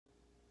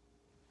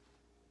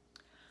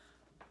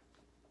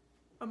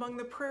Among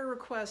the prayer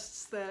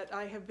requests that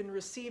I have been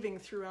receiving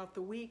throughout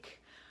the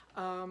week,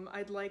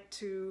 I'd like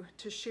to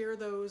share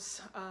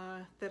those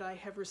that I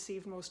have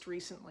received most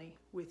recently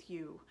with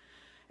you.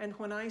 And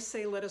when I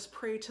say, let us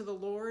pray to the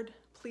Lord,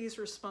 please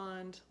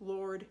respond,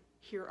 Lord,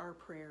 hear our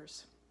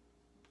prayers.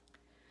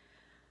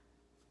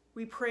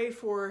 We pray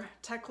for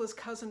Tekla's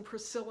cousin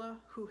Priscilla,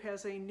 who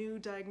has a new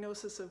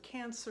diagnosis of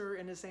cancer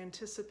and is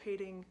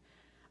anticipating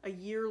a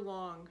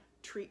year-long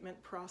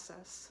treatment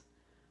process.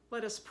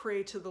 Let us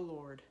pray to the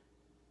Lord.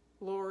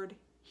 Lord,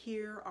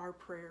 hear our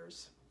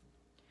prayers.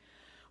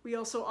 We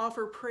also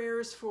offer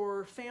prayers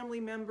for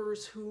family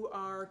members who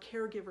are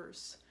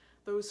caregivers,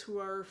 those who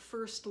are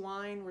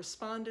first-line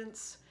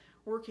respondents,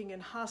 working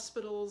in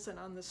hospitals and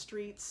on the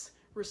streets,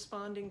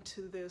 responding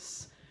to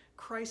this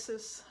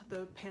crisis,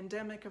 the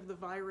pandemic of the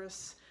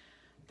virus,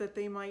 that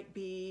they might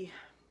be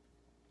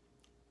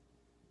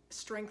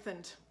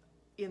strengthened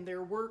in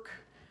their work,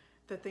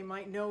 that they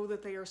might know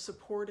that they are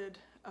supported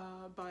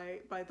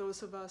by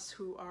those of us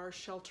who are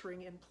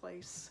sheltering in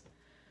place,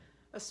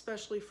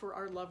 especially for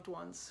our loved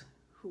ones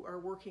who are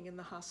working in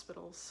the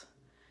hospitals.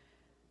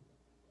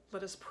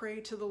 Let us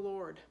pray to the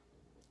Lord.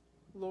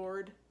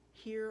 Lord,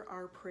 hear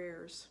our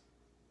prayers.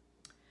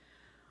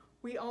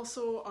 We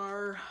also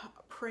are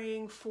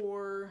praying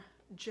for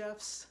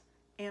Jeff's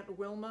Aunt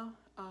Wilma,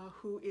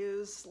 who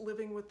is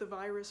living with the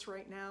virus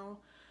right now.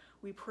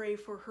 We pray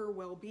for her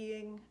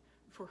well-being,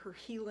 for her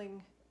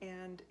healing,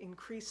 and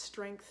increased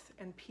strength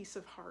and peace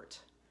of heart.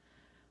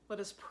 Let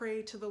us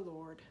pray to the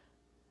Lord.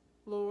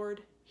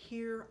 Lord,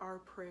 hear our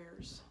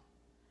prayers.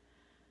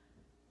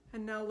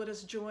 And now let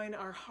us join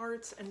our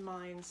hearts and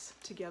minds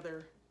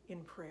together in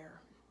prayer.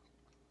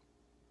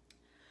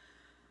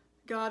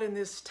 God, in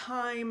this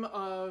time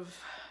of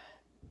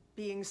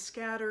being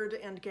scattered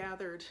and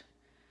gathered,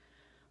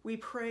 we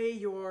pray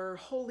your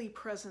holy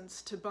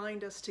presence to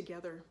bind us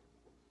together.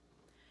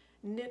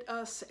 Knit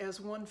us as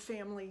one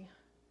family,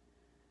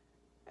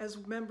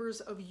 as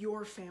members of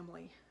your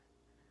family,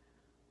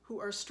 who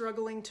are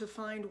struggling to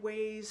find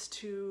ways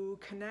to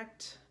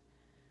connect,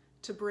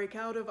 to break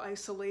out of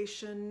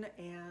isolation,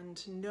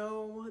 and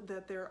know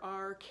that there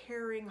are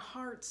caring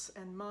hearts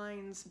and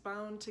minds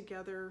bound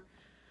together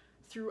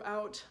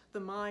throughout the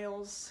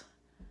miles,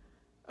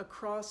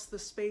 across the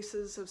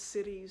spaces of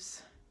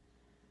cities,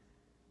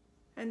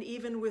 and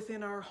even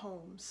within our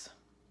homes.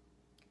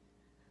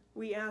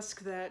 We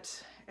ask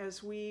that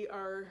as we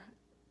are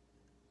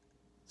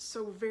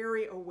so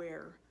very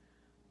aware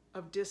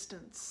of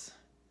distance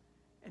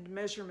and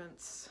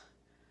measurements,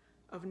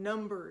 of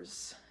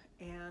numbers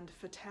and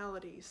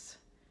fatalities,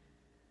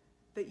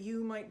 that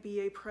you might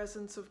be a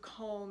presence of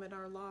calm in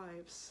our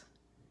lives,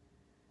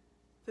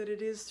 that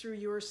it is through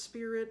your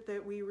Spirit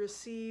that we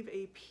receive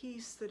a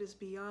peace that is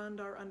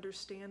beyond our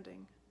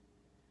understanding.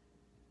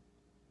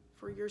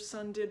 For your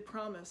Son did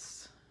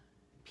promise,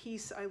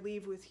 peace I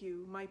leave with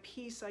you, my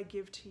peace I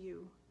give to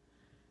you.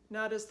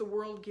 Not as the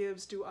world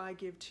gives do I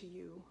give to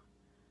you.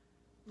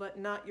 Let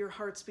not your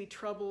hearts be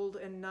troubled,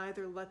 and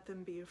neither let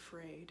them be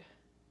afraid.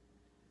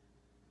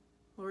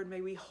 Lord,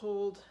 may we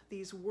hold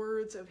these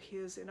words of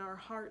his in our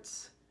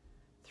hearts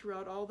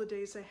throughout all the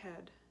days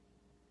ahead.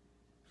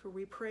 For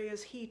we pray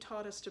as he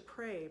taught us to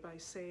pray by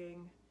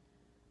saying,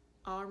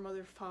 Our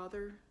Mother,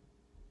 Father,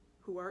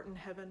 who art in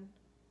heaven,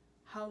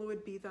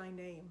 hallowed be thy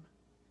name.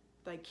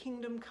 Thy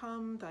kingdom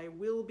come, thy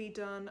will be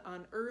done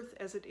on earth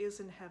as it is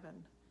in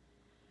heaven.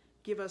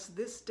 Give us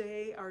this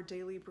day our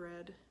daily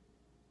bread,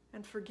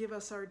 and forgive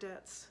us our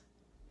debts,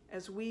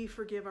 as we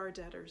forgive our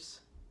debtors.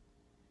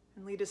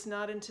 And lead us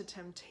not into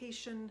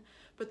temptation,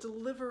 but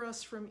deliver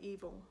us from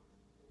evil.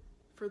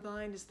 For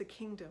thine is the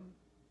kingdom,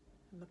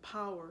 and the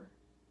power,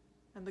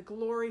 and the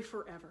glory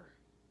forever.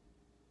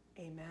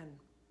 Amen.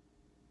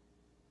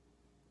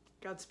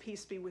 God's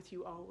peace be with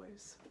you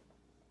always.